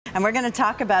and we're going to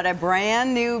talk about a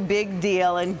brand new big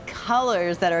deal and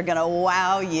colors that are going to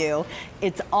wow you.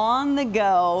 It's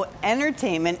on-the-go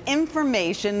entertainment,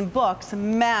 information, books,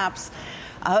 maps,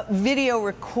 video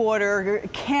recorder,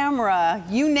 camera,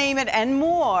 you name it and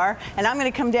more. And I'm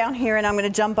going to come down here and I'm going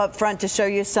to jump up front to show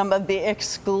you some of the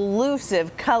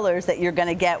exclusive colors that you're going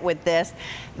to get with this.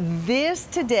 This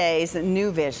today's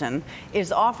NuVision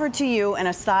is offered to you in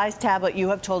a size tablet you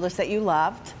have told us that you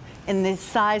loved, in the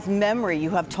size memory you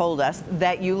have told us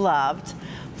that you loved,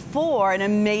 for an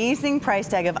amazing price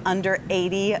tag of under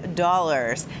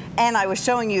 $80. And I was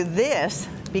showing you this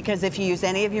because if you use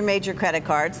any of your major credit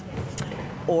cards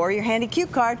or your handy Q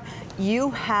card,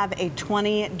 you have a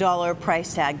 $20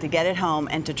 price tag to get it home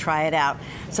and to try it out.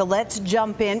 So let's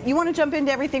jump in. You want to jump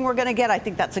into everything we're going to get? I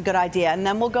think that's a good idea. And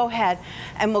then we'll go ahead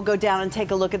and we'll go down and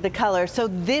take a look at the color. So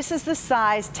this is the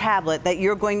size tablet that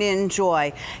you're going to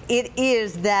enjoy. It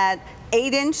is that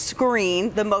 8-inch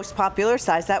screen, the most popular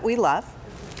size that we love,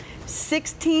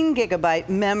 16 gigabyte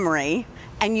memory,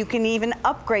 and you can even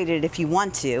upgrade it if you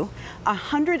want to.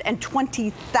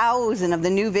 120,000 of the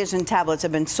NuVision tablets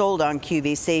have been sold on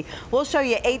QVC. We'll show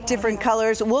you 8 different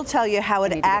colors. We'll tell you how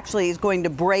it actually is going to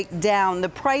break down. The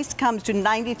price comes to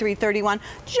 $93.31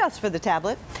 just for the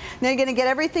tablet. Now you're going to get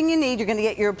everything you need. You're going to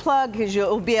get your plug because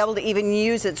you'll be able to even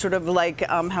use it sort of like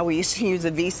how we used to use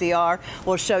a VCR.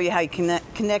 We'll show you how you can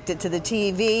connect it to the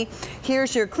TV.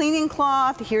 Here's your cleaning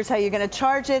cloth. Here's how you're going to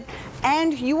charge it.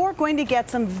 And you are going to get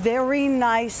some very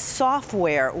nice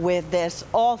software with this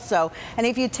also. And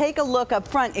if you take a look up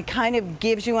front, it kind of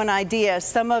gives you an idea.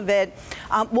 Some of it,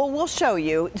 well, we'll show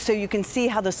you so you can see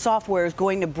how the software is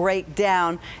going to break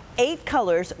down 8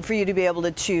 colors for you to be able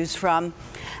to choose from.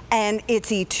 And it's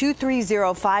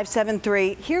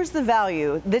E230573. Here's the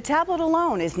value. The tablet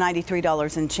alone is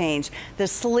 $93 and change. The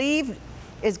sleeve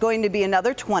is going to be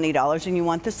another $20, and you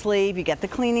want the sleeve, you get the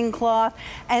cleaning cloth,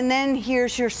 and then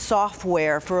here's your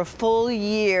software for a full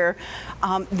year.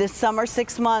 Some are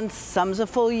 6 months, some's a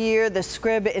full year. The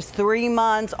Scrib is 3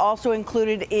 months. Also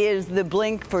included is the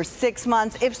Blink for 6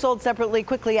 months. If sold separately,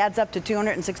 quickly adds up to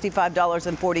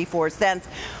 $265.44.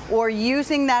 Or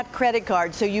using that credit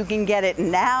card so you can get it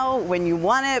now when you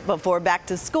want it, before back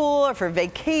to school or for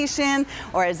vacation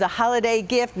or as a holiday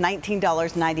gift,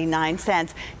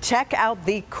 $19.99. Check out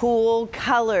the cool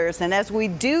colors. And as we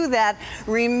do that,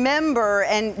 remember,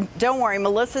 and don't worry,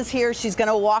 Melissa's here. She's going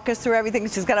to walk us through everything.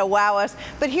 She's going to wow us.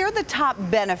 But here are the top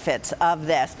benefits of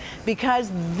this,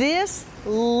 because this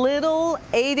little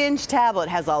 8-inch tablet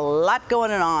has a lot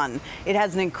going on. It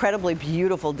has an incredibly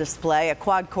beautiful display, a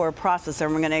quad-core processor,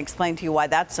 and we're going to explain to you why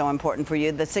that's so important for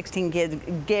you. The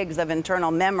 16 gigs of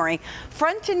internal memory,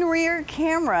 front and rear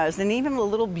cameras, and even a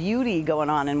little beauty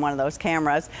going on in one of those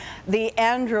cameras. The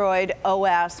Android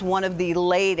OS, one of the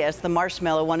latest, the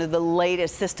Marshmallow, one of the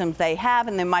latest systems they have,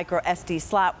 and the micro SD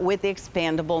slot with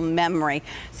expandable memory.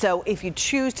 So if you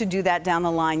choose to do that down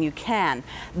the line, you can.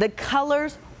 The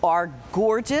colors are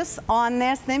gorgeous on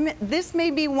this. This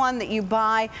may be one that you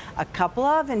buy a couple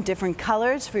of in different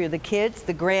colors for the kids,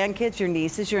 the grandkids, your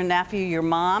nieces, your nephew, your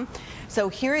mom. So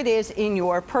here it is in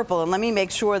your purple. And let me make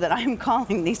sure that I'm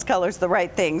calling these colors the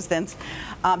right things, since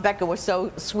Becca was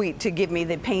so sweet to give me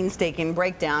the painstaking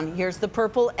breakdown. Here's the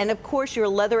purple, and of course your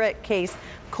leatherette case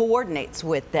coordinates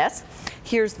with this.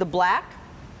 Here's the black,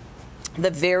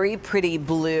 the very pretty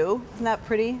blue. Isn't that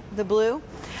pretty, the blue?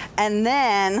 And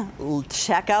then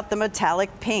check out the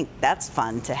metallic pink. That's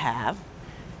fun to have.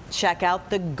 Check out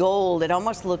the gold. It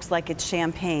almost looks like it's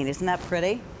champagne. Isn't that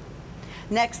pretty?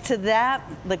 Next to that,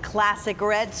 the classic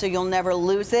red, so you'll never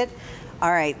lose it.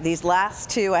 All right, these last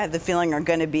two, I have the feeling, are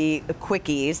going to be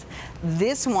quickies.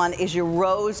 This one is your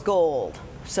rose gold.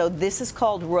 So this is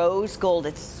called rose gold.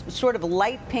 It's sort of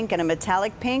light pink and a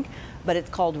metallic pink, but it's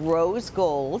called rose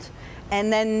gold.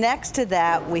 And then next to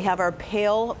that, we have our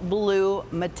pale blue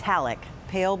metallic.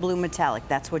 Pale blue metallic,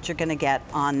 that's what you're gonna get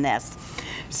on this.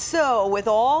 So with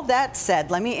all that said,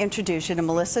 let me introduce you to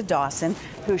Melissa Dawson,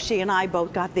 who she and I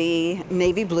both got the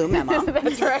navy blue memo.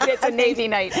 That's right, it's a Navy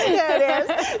night. Yeah, it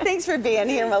is. Thanks for being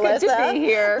here, Melissa. Good to be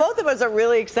here. Both of us are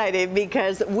really excited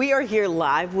because we are here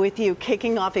live with you,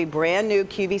 kicking off a brand new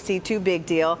QVC 2 Big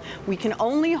Deal. We can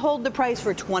only hold the price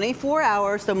for 24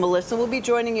 hours, so Melissa will be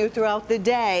joining you throughout the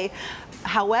day.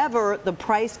 However, the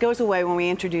price goes away when we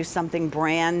introduce something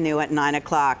brand new at 9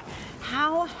 o'clock.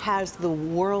 How has the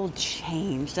world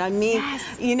changed? I mean,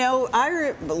 yes. You know,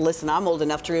 listen, I'm old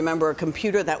enough to remember a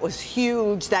computer that was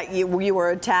huge, that you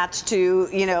were attached to,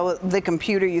 you know, the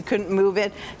computer, you couldn't move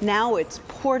it. Now it's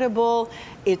portable,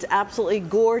 it's absolutely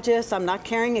gorgeous. I'm not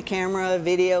carrying a camera, a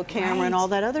video camera, and all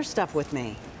that other stuff with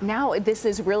me. Now this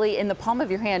is really in the palm of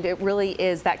your hand. It really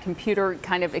is that computer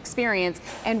kind of experience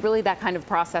and really that kind of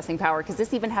processing power, because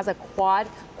this even has a quad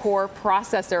core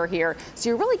processor here. So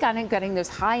you're really getting those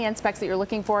high-end specs that you're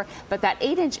looking for, but that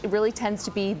 8-inch really tends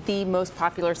to be the most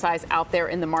popular size out there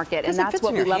in the market, and that's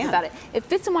what we love about it. It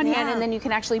fits in one hand, and then you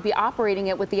can actually be operating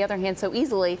it with the other hand so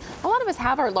easily. A lot of us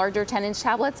have our larger 10-inch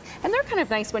tablets, and they're kind of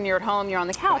nice when you're at home, you're on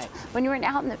the couch. When you're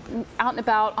out and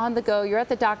about, on the go, you're at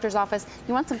the doctor's office,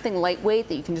 you want something lightweight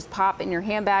that you can just pop in your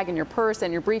handbag and your purse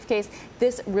and your briefcase.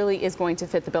 This really is going to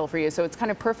fit the bill for you. So it's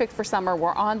kind of perfect for summer.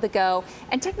 We're on the go,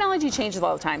 and technology changes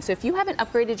all the time. So if you haven't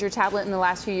upgraded your tablet in the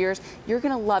last few years, you're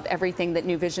going to love everything that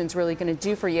NuVision's really going to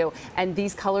do for you. And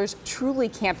these colors truly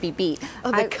can't be beat.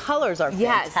 Oh, the colors are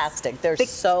fantastic. They're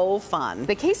so fun.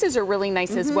 The cases are really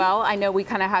nice as well. I know we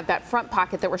kind of have that front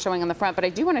pocket that we're showing on the front, but I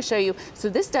do want to show you. So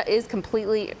this is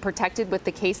completely protected with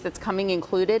the case that's coming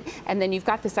included, and then you've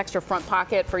got this extra front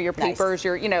pocket for your papers,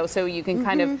 your, so you can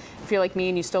kind of, if you're like me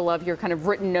and you still love your kind of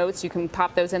written notes, you can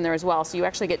pop those in there as well. So you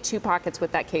actually get 2 pockets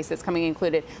with that case that's coming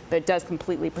included, but it does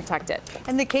completely protect it.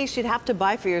 And the case you'd have to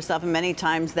buy for yourself, and many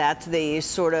times that's the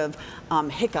sort of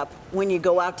hiccup when you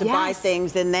go out to buy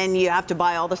things, and then you have to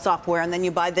buy all the software, and then you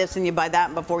buy this and you buy that,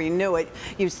 and before you knew it,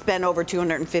 you've spent over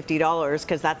 $250,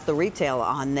 because that's the retail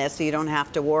on this, so you don't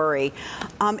have to worry.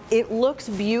 It looks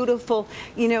beautiful.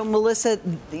 You know, Melissa,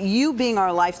 you being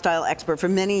our lifestyle expert for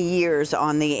many years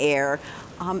on the air,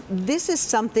 this is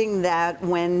something that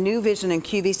when NuVision and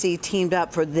QVC teamed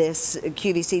up for this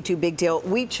QVC2 Big Deal,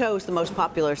 we chose the most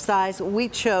popular size. We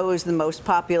chose the most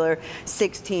popular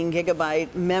 16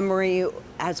 gigabyte memory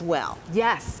as well.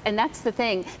 Yes, and that's the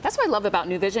thing. That's what I love about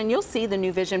NuVision. You'll see the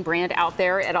NuVision brand out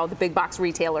there at all the big box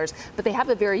retailers, but they have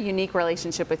a very unique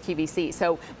relationship with QVC.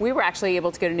 So we were actually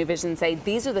able to go to NuVision and say,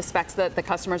 these are the specs that the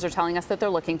customers are telling us that they're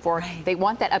looking for. They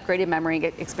want that upgraded memory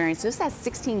experience. This has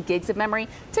 16 gigs of memory.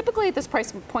 Typically at this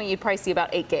price point, you'd probably see about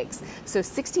 8 gigs. So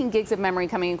 16 gigs of memory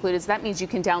coming included. So that means you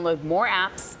can download more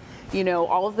apps,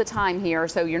 all of the time here,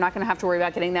 so you're not going to have to worry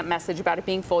about getting that message about it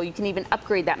being full. You can even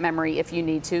upgrade that memory if you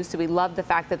need to, so we love the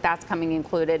fact that that's coming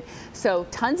included. So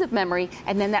tons of memory,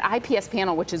 and then that IPS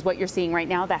panel, which is what you're seeing right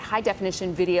now, that high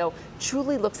definition video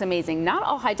truly looks amazing. Not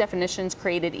all high definition's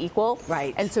created equal,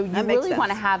 and so you really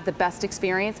want to have the best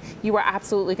experience. You are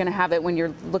absolutely going to have it when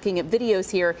you're looking at videos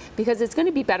here, because it's going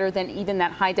to be better than even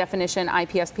that high definition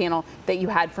IPS panel that you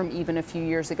had from even a few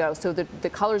years ago. So the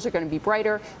colors are going to be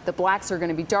brighter, the blacks are going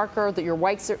to be darker, that your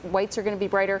whites are going to be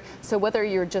brighter. So whether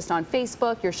you're just on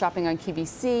Facebook, you're shopping on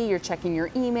QVC, you're checking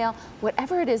your email,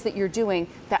 whatever it is that you're doing,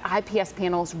 that IPS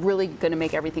panel is really going to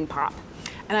make everything pop.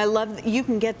 And I love that you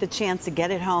can get the chance to get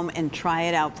it home and try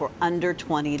it out for under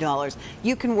 $20.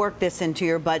 You can work this into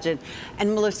your budget.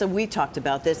 And Melissa, we talked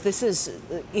about this. This is,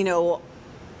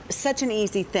 such an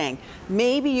easy thing.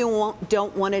 Maybe you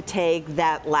don't want to take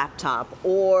that laptop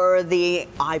or the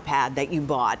iPad that you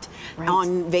bought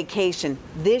on vacation.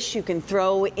 This you can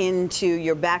throw into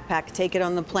your backpack, take it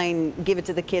on the plane, give it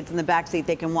to the kids in the backseat.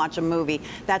 They can watch a movie.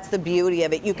 That's the beauty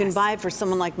of it. You can buy it for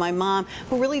someone like my mom,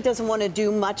 who really doesn't want to do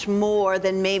much more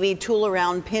than maybe tool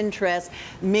around Pinterest,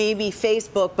 maybe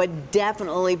Facebook, but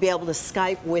definitely be able to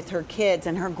Skype with her kids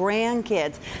and her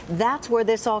grandkids. That's where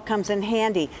this all comes in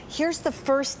handy. Here's the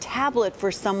first tablet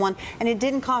for someone, and it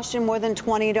didn't cost you more than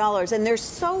 $20, and they're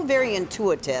so very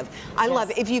intuitive. I love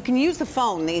it. If you can use the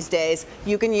phone these days,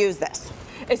 you can use this.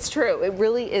 It's true. It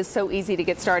really is so easy to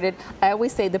get started. I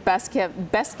always say the best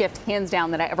gift, hands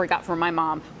down, that I ever got from my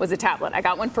mom was a tablet. I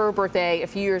got one for her birthday a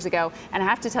few years ago, and I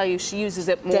have to tell you, she uses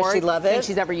it more than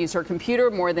she's ever used her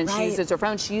computer, more than she uses her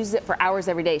phone. She uses it for hours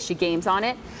every day. She games on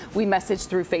it. We message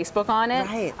through Facebook on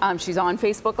it. She's on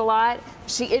Facebook a lot.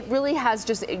 It really has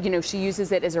just, she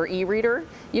uses it as her e-reader.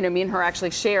 Me and her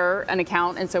actually share an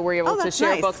account, and so we're able to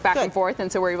share books back and forth, and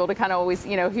so we're able to kind of always,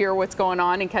 hear what's going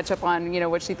on and catch up on,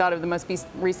 what she thought of the most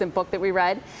recent book that we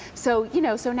read. So,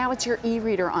 so now it's your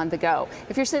e-reader on the go.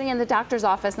 If you're sitting in the doctor's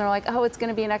office and they're like, oh, it's going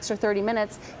to be an extra 30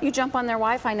 minutes, you jump on their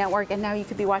Wi-Fi network, and now you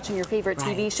could be watching your favorite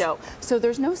TV show. So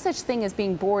there's no such thing as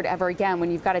being bored ever again when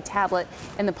you've got a tablet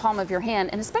in the palm of your hand,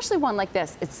 and especially one like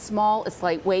this. It's small, it's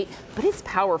lightweight, but it's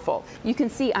powerful. You can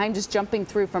see I'm just jumping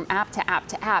through from app to app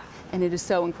to app, and it is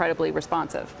so incredibly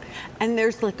responsive. And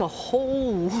there's like a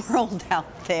whole world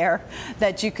out there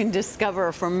that you can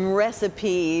discover, from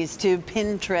recipes to Pinterest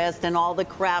Pinterest and all the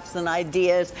crafts and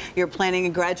ideas. You're planning a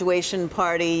graduation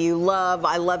party.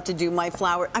 I love to do my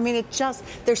flower. I mean,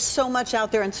 there's so much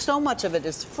out there, and so much of it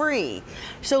is free.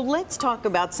 So let's talk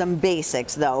about some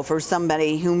basics, though, for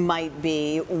somebody who might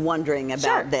be wondering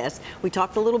about this. We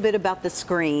talked a little bit about the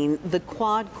screen, the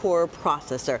quad-core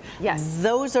processor. Yes.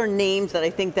 Those are names that I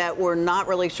think that we're not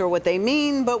really sure what they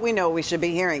mean, but we know we should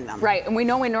be hearing them. Right, and we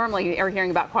know we normally are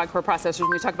hearing about quad-core processors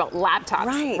when we talk about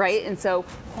laptops, right? And so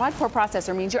quad-core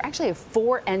processor means you actually have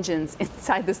 4 engines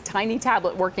inside this tiny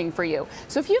tablet working for you.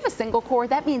 So if you have a single core,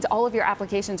 that means all of your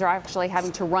applications are actually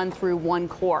having to run through one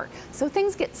core. So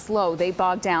things get slow, they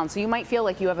bog down. So you might feel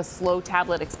like you have a slow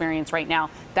tablet experience right now.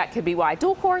 That could be why.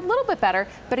 Dual core, a little bit better,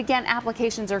 but again,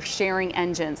 applications are sharing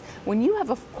engines. When you have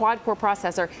a quad-core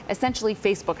processor, essentially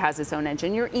Facebook has its own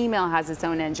engine, your email has its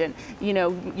own engine, you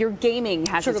know, your gaming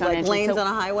has its own engine. Sort of like lanes on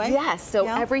a highway? Yes, so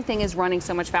everything is running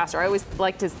so much faster. I always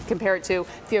like to compare it to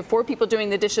if you have 4 people doing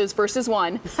the dishes versus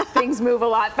 1, things move a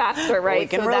lot faster, right? We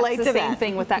can so relate that's the to same that.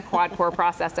 thing with that quad-core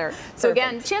processor. So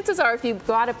again, chances are if you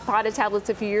bought of tablets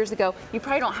a few years ago, you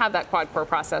probably don't have that quad-core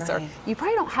processor. Right. You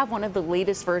probably don't have one of the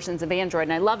latest versions of Android,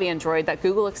 and I love Android, that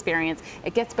Google experience.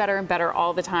 It gets better and better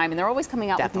all the time, and they're always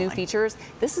coming out with new features.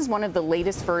 This is one of the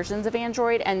latest versions of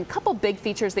Android, and a couple big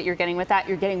features that you're getting with that.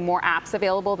 You're getting more apps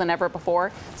available than ever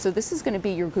before. So this is going to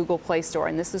be your Google Play Store,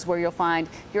 and this is where you'll find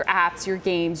your apps, your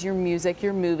games, your music,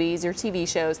 your movies, your TV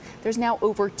shows. There's now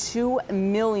over 2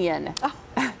 million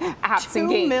apps and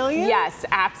games. 2 million? Yes,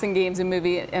 apps and games and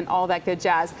movie and all that good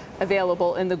jazz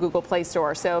available in the Google Play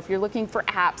Store. So if you're looking for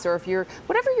apps, or if you're,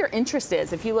 whatever your interest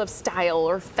is, if you love style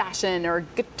or fashion or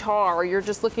guitar, or you're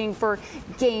just looking for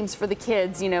games for the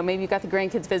kids, you know, maybe you've got the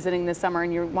grandkids visiting this summer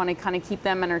and you want to kind of keep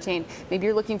them entertained. Maybe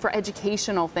you're looking for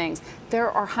educational things.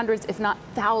 There are hundreds, if not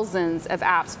thousands, of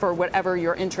apps for whatever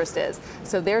your interest is.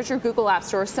 So there's your Google App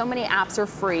Store. So many apps are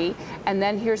free. And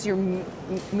then here's your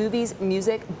movies,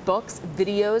 music, books,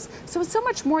 videos. So it's so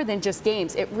much more than just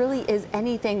games. It really is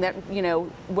anything that, you know,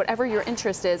 whatever your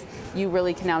interest is, you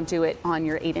really can now do it on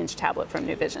your 8-inch tablet from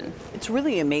NuVision. It's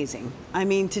really amazing. I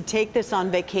mean, to take this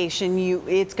on vacation,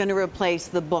 it's going to replace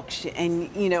the books. And,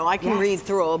 you know, I can read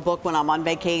through a book when I'm on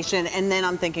vacation, and then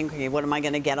I'm thinking, okay, what am I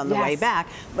going to get on the way back?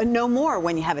 But no more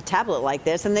when you have a tablet like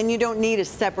this, and then you don't need a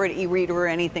separate e-reader or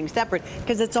anything separate,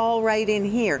 because it's all right in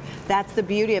here. That's the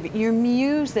beauty of it. Your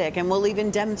music, and we'll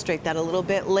even demonstrate that a little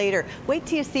bit later. Wait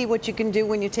till you see what you can do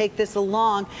when you take this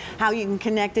along, how you can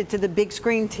connect it to the big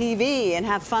screen TV and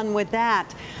have fun with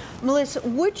that. Melissa,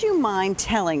 would you mind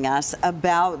telling us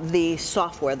about the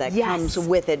software that comes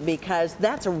with it? Because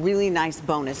that's a really nice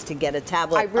bonus to get a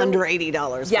tablet under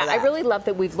 $80 Yeah, I really love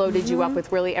that we've loaded you up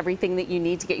with really everything that you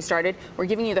need to get you started. We're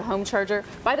giving you the home charger.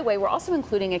 By the way, we're also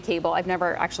including a cable. I've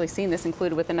never actually seen this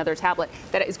included with another tablet,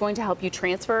 that is going to help you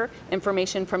transfer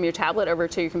information from your tablet over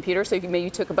to your computer. So maybe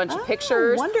you took a bunch of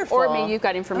pictures, or maybe you've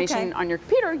got information on your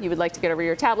computer you would like to get over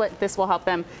your tablet. This will help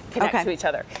them connect to each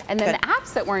other. And then the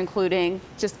apps that we're including,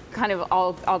 just kind of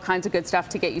all kinds of good stuff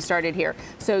to get you started here.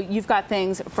 So you've got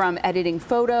things from editing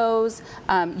photos,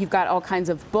 you've got all kinds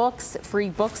of books, free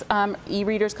books,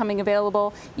 e-readers coming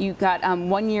available. You've got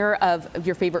 1 year of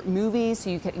your favorite movies,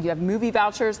 so you have movie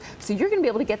vouchers. So you're going to be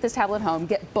able to get this tablet home,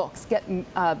 get books, get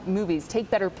movies, take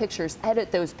better pictures, edit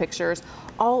those pictures,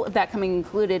 all of that coming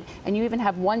included. And you even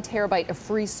have 1 terabyte of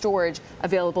free storage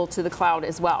available to the cloud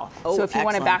as well. So if you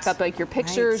want to back up like your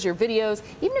pictures, your videos,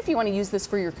 even if you want to use this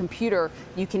for your computer,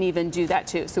 you can even do that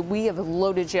too. So we have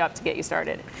loaded you up to get you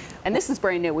started. And this is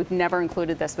brand new. We've never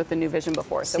included this with the NuVision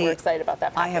before, so we're excited about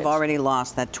that package. I have already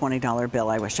lost that $20 bill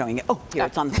I was showing you. Oh, here,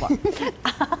 it's on the floor.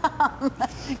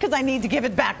 Because I need to give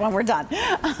it back when we're done.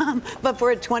 But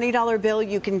for a $20 bill,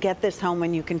 you can get this home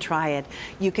and you can try it.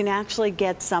 You can actually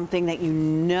get something that you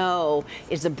know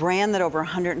is a brand that over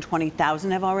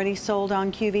 120,000 have already sold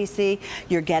on QVC.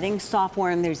 You're getting software,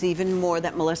 and there's even more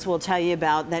that Melissa will tell you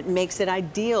about that makes it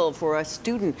ideal for a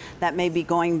student that may be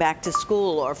going back to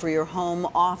school, or for your home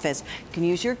office. You can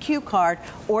use your Q card,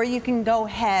 or you can go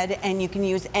ahead and you can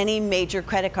use any major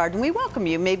credit card. And we welcome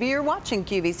you. Maybe you're watching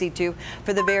QVC2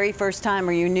 for the very first time,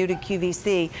 or you're new to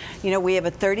QVC. You know, we have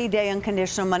a 30-day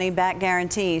unconditional money-back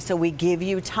guarantee, so we give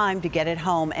you time to get it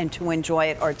home and to enjoy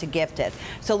it or to gift it.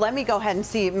 So let me go ahead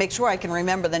and make sure I can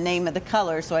remember the name of the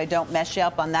color so I don't mess you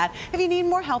up on that. If you need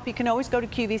more help, you can always go to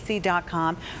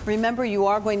QVC.com. Remember, you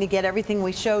are going to get everything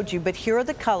we showed you, but here are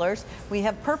the colors. We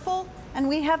have purple and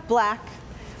we have black.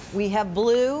 We have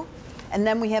blue, and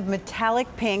then we have metallic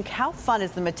pink. How fun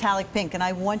is the metallic pink? And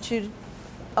I want you to,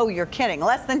 oh, you're kidding.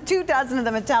 Less than 2 dozen of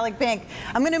the metallic pink.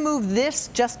 I'm going to move this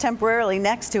just temporarily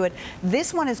next to it.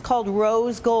 This one is called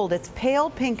rose gold. It's pale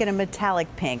pink and a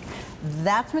metallic pink.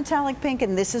 That's metallic pink,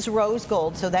 and this is rose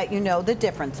gold, so that you know the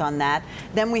difference on that.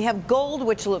 Then we have gold,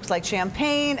 which looks like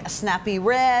champagne, a snappy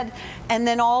red, and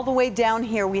then all the way down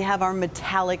here we have our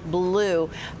metallic blue.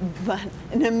 But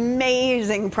an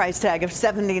amazing price tag of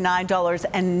 $79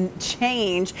 and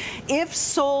change if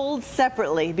sold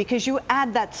separately, because you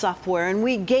add that software, and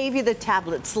we gave you the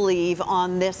tablet sleeve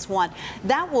on this one.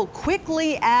 That will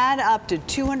quickly add up to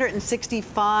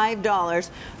 $265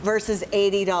 versus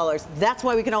 $80. That's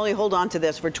why we can only hold on to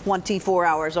this for 24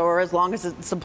 hours, or as long as it's